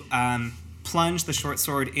 You plunge the short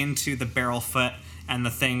sword into the barrel foot, and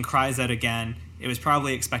the thing cries out again. it was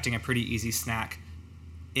probably expecting a pretty easy snack.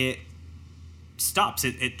 It stops.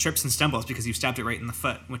 It trips and stumbles because you stabbed it right in the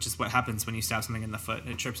foot, which is what happens when you stab something in the foot.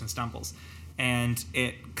 It trips and stumbles. And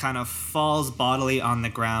it kind of falls bodily on the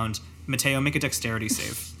ground. Mateo, make a dexterity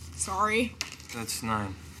save. Sorry. That's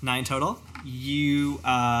 9. 9 total. You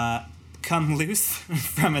come loose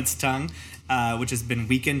from its tongue, which has been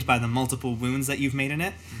weakened by the multiple wounds that you've made in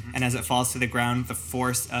it. And as it falls to the ground, the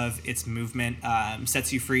force of its movement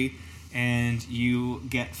sets you free, and you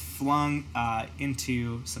get flung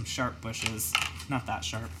into some sharp bushes. Not that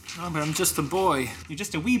sharp. Oh, but I'm just a boy. You're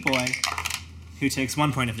just a wee boy who takes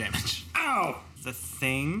 1 point of damage. Ow! The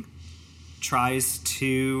thing tries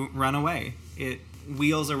to run away. It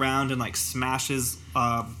wheels around and like smashes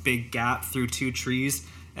a big gap through 2 trees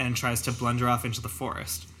and tries to blunder off into the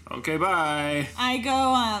forest. Okay, bye. I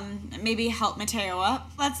go maybe help Mateo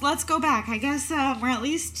up. Let's go back. I guess we're at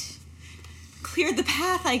least cleared the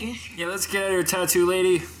path. I guess. Yeah, let's get out of here, tattoo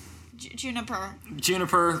lady. Juniper.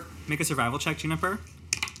 Juniper. Make a survival check, Juniper.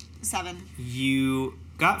 7. You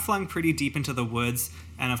got flung pretty deep into the woods,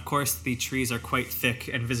 and of course the trees are quite thick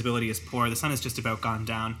and visibility is poor. The sun has just about gone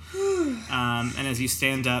down. And as you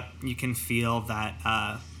stand up, you can feel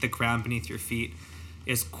that the ground beneath your feet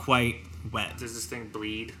is quite wet. Does this thing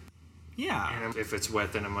bleed? Yeah. And if it's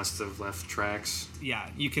wet, then it must have left tracks. Yeah,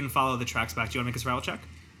 you can follow the tracks back. Do you want to make a survival check?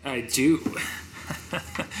 I do.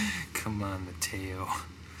 Come on, Mateo.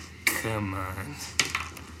 Come on.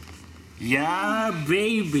 Yeah,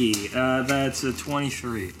 baby. That's a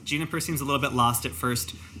 23. Juniper seems a little bit lost at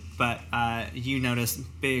first, but you notice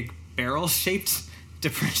big barrel-shaped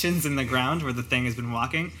depressions in the ground where the thing has been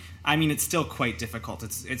walking. I mean, it's still quite difficult.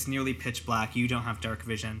 It's nearly pitch black. You don't have dark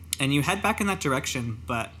vision. And you head back in that direction,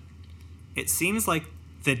 but it seems like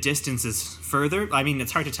the distance is further. I mean,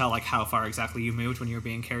 it's hard to tell like how far exactly you moved when you were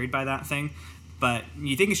being carried by that thing, but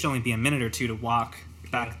you think it should only be a minute or two to walk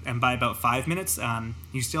back, and by about 5 minutes,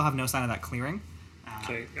 you still have no sign of that clearing.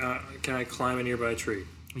 Okay, can I climb a nearby tree?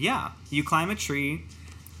 Yeah, you climb a tree,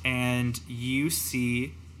 and you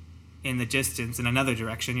see in the distance, in another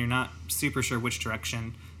direction, you're not super sure which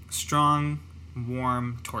direction, strong,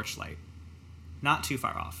 warm torchlight. Not too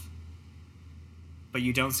far off. But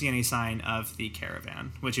you don't see any sign of the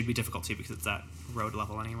caravan, which would be difficult too because it's at road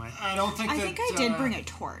level anyway. I don't think I think I did bring a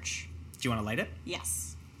torch. Do you want to light it?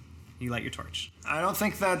 Yes. You light your torch. I don't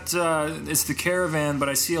think that it's the caravan, but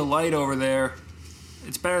I see a light over there.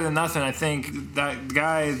 It's better than nothing. I think that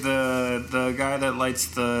guy, the guy that lights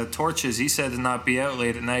the torches, he said to not be out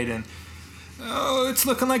late at night, and it's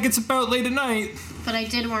looking like it's about late at night. But I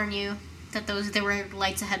did warn you that there were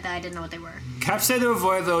lights ahead that I didn't know what they were. Cap said to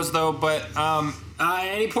avoid those though, but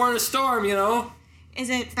any point of storm, you know. Is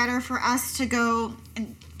it better for us to go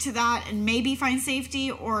to that and maybe find safety,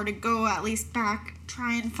 or to go at least back,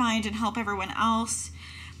 try and find and help everyone else?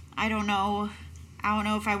 I don't know. I don't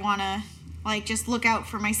know if I want to like just look out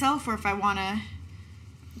for myself or if I want to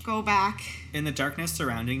go back. In the darkness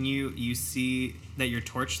surrounding you, you see that your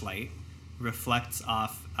torchlight reflects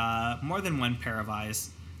off more than one pair of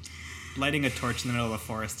eyes. Lighting a torch in the middle of a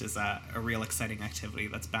forest is a real exciting activity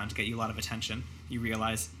that's bound to get you a lot of attention, you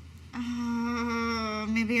realize.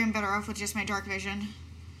 Maybe I'm better off with just my dark vision.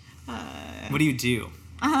 What do you do?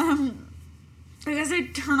 I guess I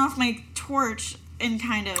turn off my torch and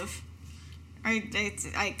kind of... I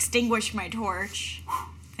extinguish my torch.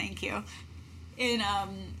 Thank you. In,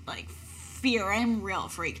 like, fear. I'm real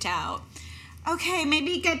freaked out. Okay,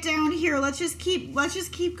 maybe get down here. Let's just keep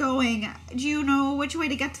going. Do you know which way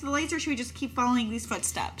to get to the lights, or should we just keep following these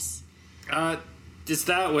footsteps? Just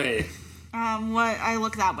that way. What? I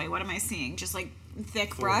look that way. What am I seeing? Just, like,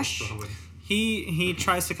 thick brush? He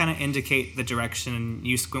tries to kind of indicate the direction, and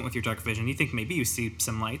you squint with your dark vision. You think maybe you see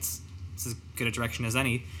some lights. It's as good a direction as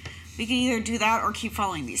any. We can either do that or keep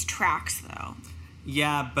following these tracks, though.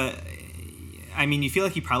 Yeah, but, I mean, you feel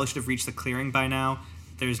like you probably should have reached the clearing by now.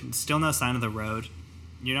 There's still no sign of the road.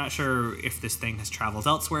 You're not sure if this thing has traveled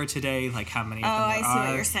elsewhere today, like how many of them there I see are.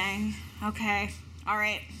 what you're saying. Okay. All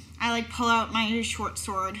right. I, like, pull out my short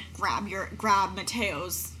sword, grab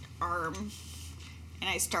Mateo's arm, and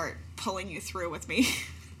I start pulling you through with me.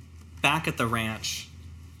 Back at the ranch,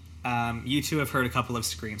 you two have heard a couple of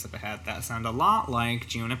screams up ahead that sound a lot like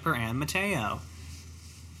Juniper and Mateo.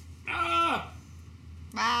 Ah!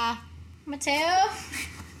 Ah. Mateo?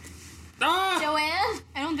 Ah! Joanne?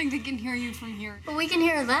 I don't think they can hear you from here. But we can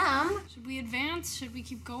hear them. Should we advance? Should we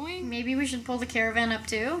keep going? Maybe we should pull the caravan up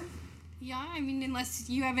too? Yeah, I mean, unless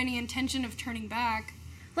you have any intention of turning back.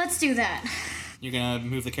 Let's do that. You're gonna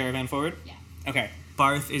move the caravan forward? Yeah. Okay.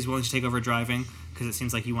 Barth is willing to take over driving because it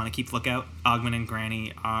seems like you want to keep lookout. Ogman and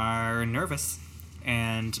Granny are nervous,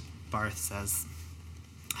 and Barth says,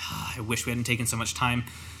 I wish we hadn't taken so much time.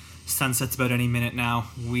 Sunset's about any minute now.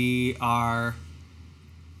 We are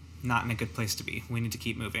not in a good place to be. We need to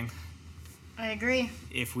keep moving. I agree.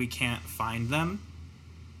 If we can't find them,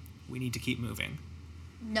 we need to keep moving.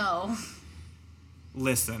 No.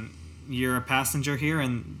 Listen, you're a passenger here,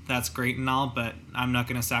 and that's great and all, but I'm not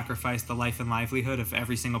going to sacrifice the life and livelihood of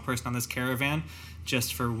every single person on this caravan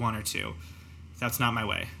just for one or two. That's not my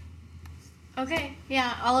way. Okay,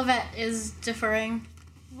 yeah, Olivet is deferring.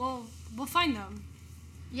 We'll find them.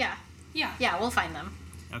 Yeah. Yeah. Yeah, we'll find them.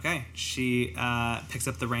 Okay. She picks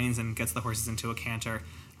up the reins and gets the horses into a canter.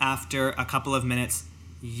 After a couple of minutes,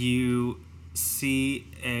 you see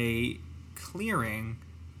a clearing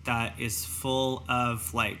that is full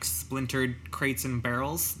of like splintered crates and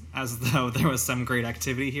barrels, as though there was some great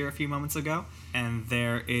activity here a few moments ago. And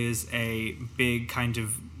there is a big kind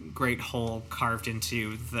of great hole carved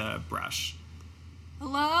into the brush.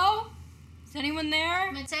 Hello? Is anyone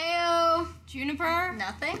there? Mateo! Juniper?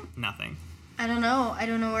 Nothing? Nothing. I don't know. I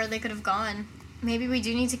don't know where they could have gone. Maybe we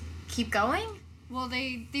do need to keep going? Well,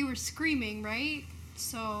 they were screaming, right?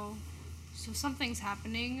 So something's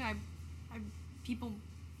happening. People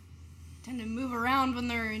tend to move around when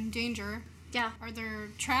they're in danger. Yeah. Are there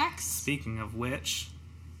tracks? Speaking of which,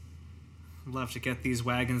 I'd love to get these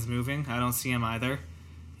wagons moving. I don't see them either.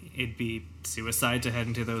 It'd be suicide to head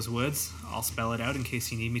into those woods. I'll spell it out in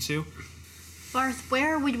case you need me to. Barth,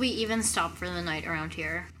 where would we even stop for the night around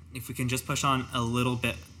here? If we can just push on a little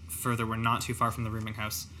bit further, we're not too far from the rooming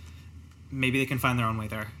house. Maybe they can find their own way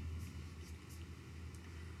there.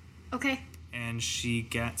 Okay. And she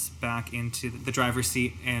gets back into the driver's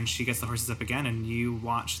seat, and she gets the horses up again, and you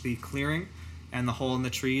watch the clearing and the hole in the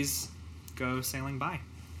trees go sailing by.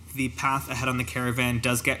 The path ahead on the caravan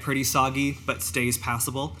does get pretty soggy, but stays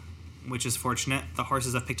passable, which is fortunate. The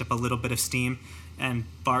horses have picked up a little bit of steam, and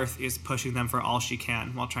Barth is pushing them for all she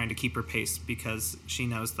can while trying to keep her pace, because she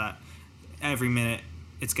knows that every minute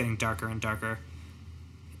it's getting darker and darker.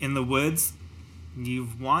 In the woods,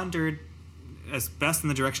 you've wandered as best in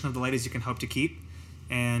the direction of the light as you can hope to keep,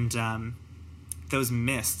 and those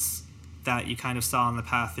mists that you kind of saw on the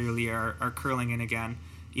path earlier are curling in again,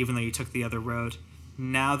 even though you took the other road.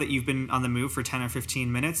 Now that you've been on the move for 10 or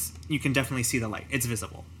 15 minutes, you can definitely see the light. It's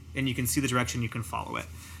visible, and you can see the direction, you can follow it.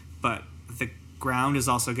 But the ground is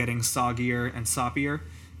also getting soggier and soppier,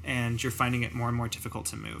 and you're finding it more and more difficult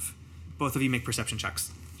to move. Both of you make perception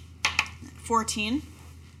checks. 14.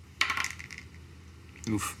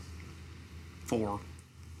 Oof. 4.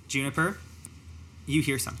 Juniper, you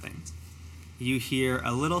hear something. You hear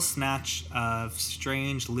a little snatch of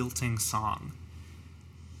strange lilting song.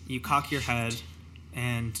 You cock your head,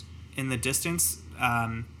 and in the distance,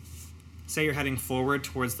 say you're heading forward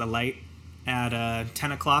towards the light at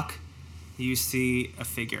 10 o'clock, you see a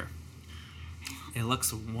figure. It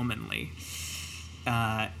looks womanly.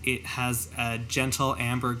 It has a gentle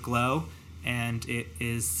amber glow, and it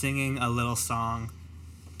is singing a little song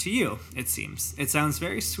to you, it seems. It sounds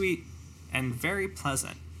very sweet and very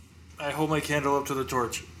pleasant. I hold my candle up to the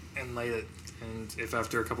torch and light it. And if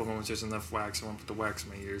after a couple of moments there's enough wax, I won't put the wax in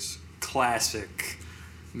my ears. Classic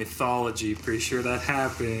mythology. Pretty sure that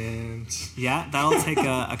happened. Yeah, that'll take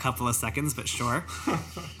a couple of seconds, but sure.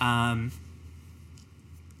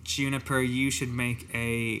 Juniper, you should make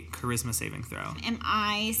a charisma saving throw. Am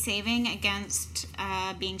I saving against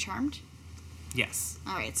being charmed? Yes.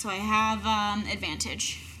 All right, so I have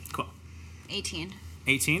advantage. Cool. 18.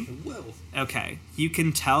 18? Whoa. Okay. You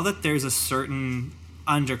can tell that there's a certain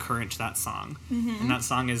undercurrent to that song. And that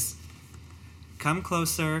song is, come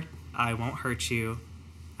closer, I won't hurt you.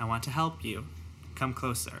 I want to help you. Come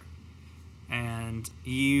closer. And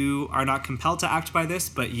you are not compelled to act by this,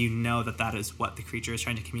 but you know that that is what the creature is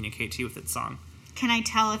trying to communicate to you with its song. Can I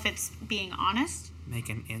tell if it's being honest? Make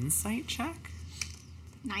an insight check.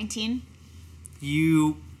 19.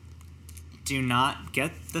 You do not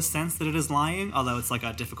get the sense that it is lying, although it's like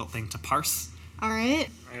a difficult thing to parse. All right.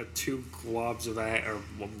 I got 2 globs of that, or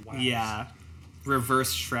wax. Yeah.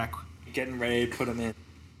 Reverse Shrek. Getting ready to put them in.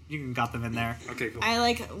 You got them in there. Okay, cool. I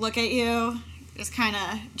look at you, just kind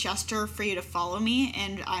of gesture for you to follow me,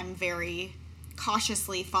 and I'm very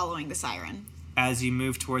cautiously following the siren. As you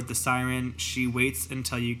move toward the siren, she waits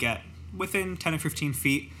until you get within 10 or 15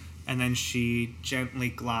 feet, and then she gently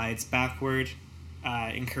glides backward,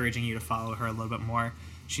 encouraging you to follow her a little bit more.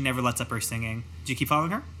 She never lets up her singing. Do you keep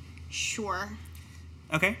following her? Sure.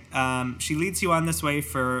 Okay. She leads you on this way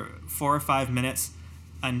for 4 or 5 minutes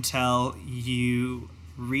until you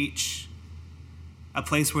reach a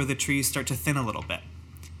place where the trees start to thin a little bit,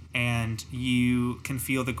 and you can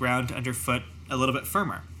feel the ground underfoot a little bit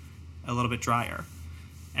firmer, a little bit drier.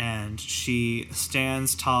 and she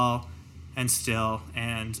stands tall and still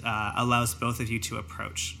and allows both of you to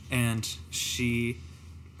approach. And she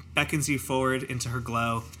beckons you forward into her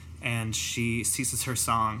glow, and she ceases her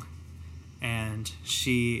song, and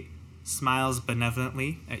she smiles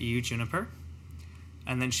benevolently at you, Juniper,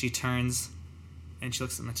 and then she turns and she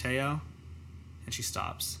looks at Mateo, and she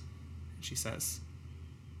stops, and she says,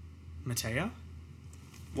 "Mateo?"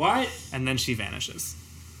 What? And then she vanishes.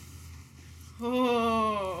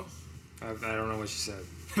 Oh. I don't know what she said.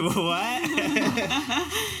 What?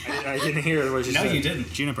 I didn't hear what she said. No, you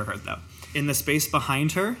didn't. Juniper heard, though. In the space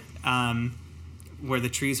behind her, where the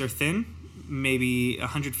trees are thin, maybe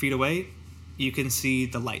 100 feet away, you can see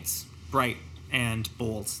the lights, bright and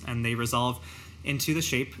bold, and they resolve into the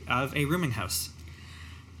shape of a rooming house.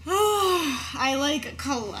 I like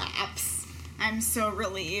collapse. I'm so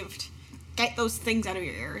relieved. Get those things out of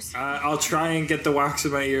your ears. I'll try and get the wax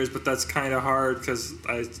in my ears, but that's kind of hard because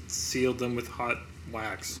I sealed them with hot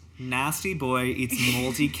wax. Nasty boy eats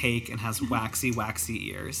moldy cake and has waxy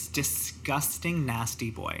ears. Disgusting nasty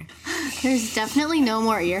boy. There's definitely no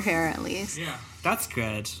more ear hair, at least. Yeah. That's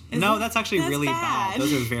good. No, that's actually that's really bad. bad.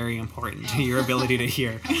 Those are very important to your ability to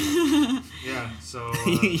hear. Yeah, so...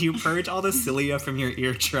 You purge all the cilia from your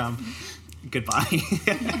eardrum. Goodbye.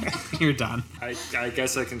 You're done. I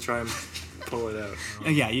guess I can try and pull it out.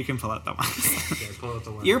 Yeah, you can pull out the wax. Okay, pull out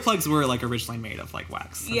the wax. Earplugs were like originally made of like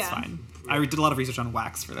wax. That's Yeah. fine. I did a lot of research on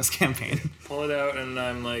wax for this campaign. Pull it out, and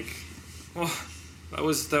I'm like, well, that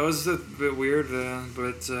was a bit weird,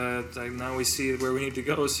 but now we see where we need to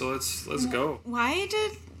go, so let's go. Why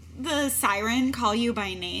did the siren call you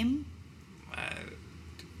by name?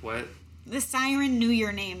 What? The siren knew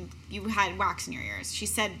your name. You had wax in your ears. She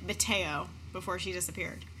said Mateo before she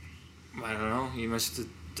disappeared. I don't know. You must have,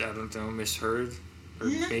 I don't know, misheard. Or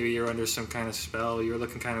maybe you're under some kind of spell. You were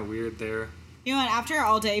looking kind of weird there. You know what? After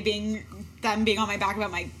all day being on my back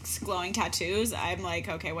about my glowing tattoos, I'm like,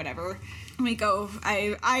 okay, whatever. We go.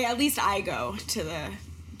 At least I go to the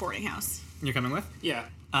boarding house. You're coming with? Yeah.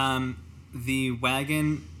 The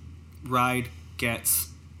wagon ride gets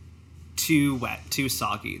too wet, too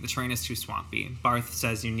soggy. The terrain is too swampy. Barth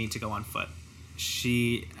says you need to go on foot.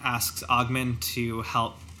 She asks Ogman to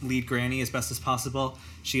help lead Granny as best as possible.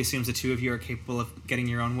 She assumes the two of you are capable of getting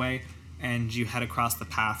your own way, and you head across the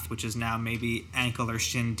path, which is now maybe ankle or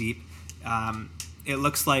shin deep. It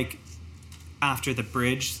looks like after the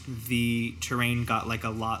bridge, the terrain got like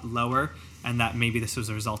a lot lower, and that maybe this was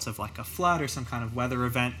a result of like a flood or some kind of weather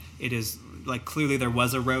event. It is like clearly there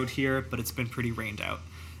was a road here, but it's been pretty rained out.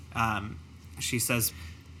 She says,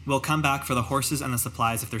 "We'll come back for the horses and the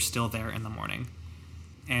supplies if they're still there in the morning."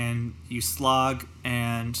 And you slog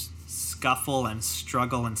and scuffle and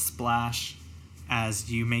struggle and splash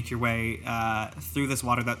as you make your way through this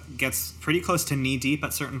water that gets pretty close to knee deep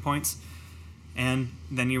at certain points. And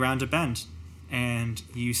then you round a bend and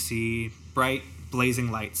you see bright,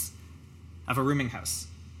 blazing lights of a rooming house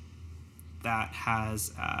that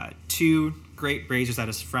has two great braziers at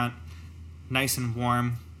its front, nice and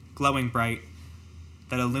warm, glowing bright,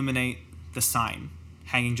 that illuminate the sign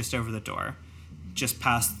hanging just over the door, just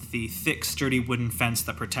past the thick, sturdy wooden fence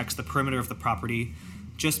that protects the perimeter of the property,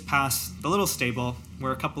 just past the little stable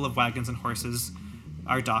where a couple of wagons and horses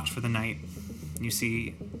are docked for the night. You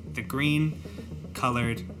see the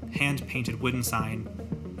green-colored, hand-painted wooden sign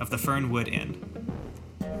of the Fernwood Inn.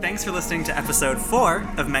 Thanks for listening to episode 4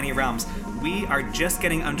 of Many Realms. We are just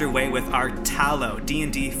getting underway with our Tallow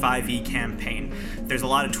D&D 5e campaign. There's a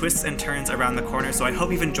lot of twists and turns around the corner, so I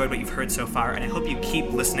hope you've enjoyed what you've heard so far, and I hope you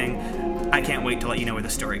keep listening. I can't wait to let you know where the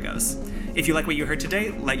story goes. If you like what you heard today,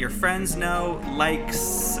 let your friends know, like,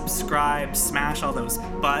 subscribe, smash all those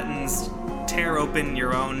buttons, tear open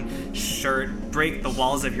your own shirt, break the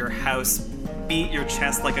walls of your house, beat your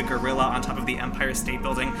chest like a gorilla on top of the Empire State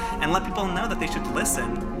Building, and let people know that they should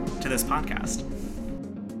listen to this podcast.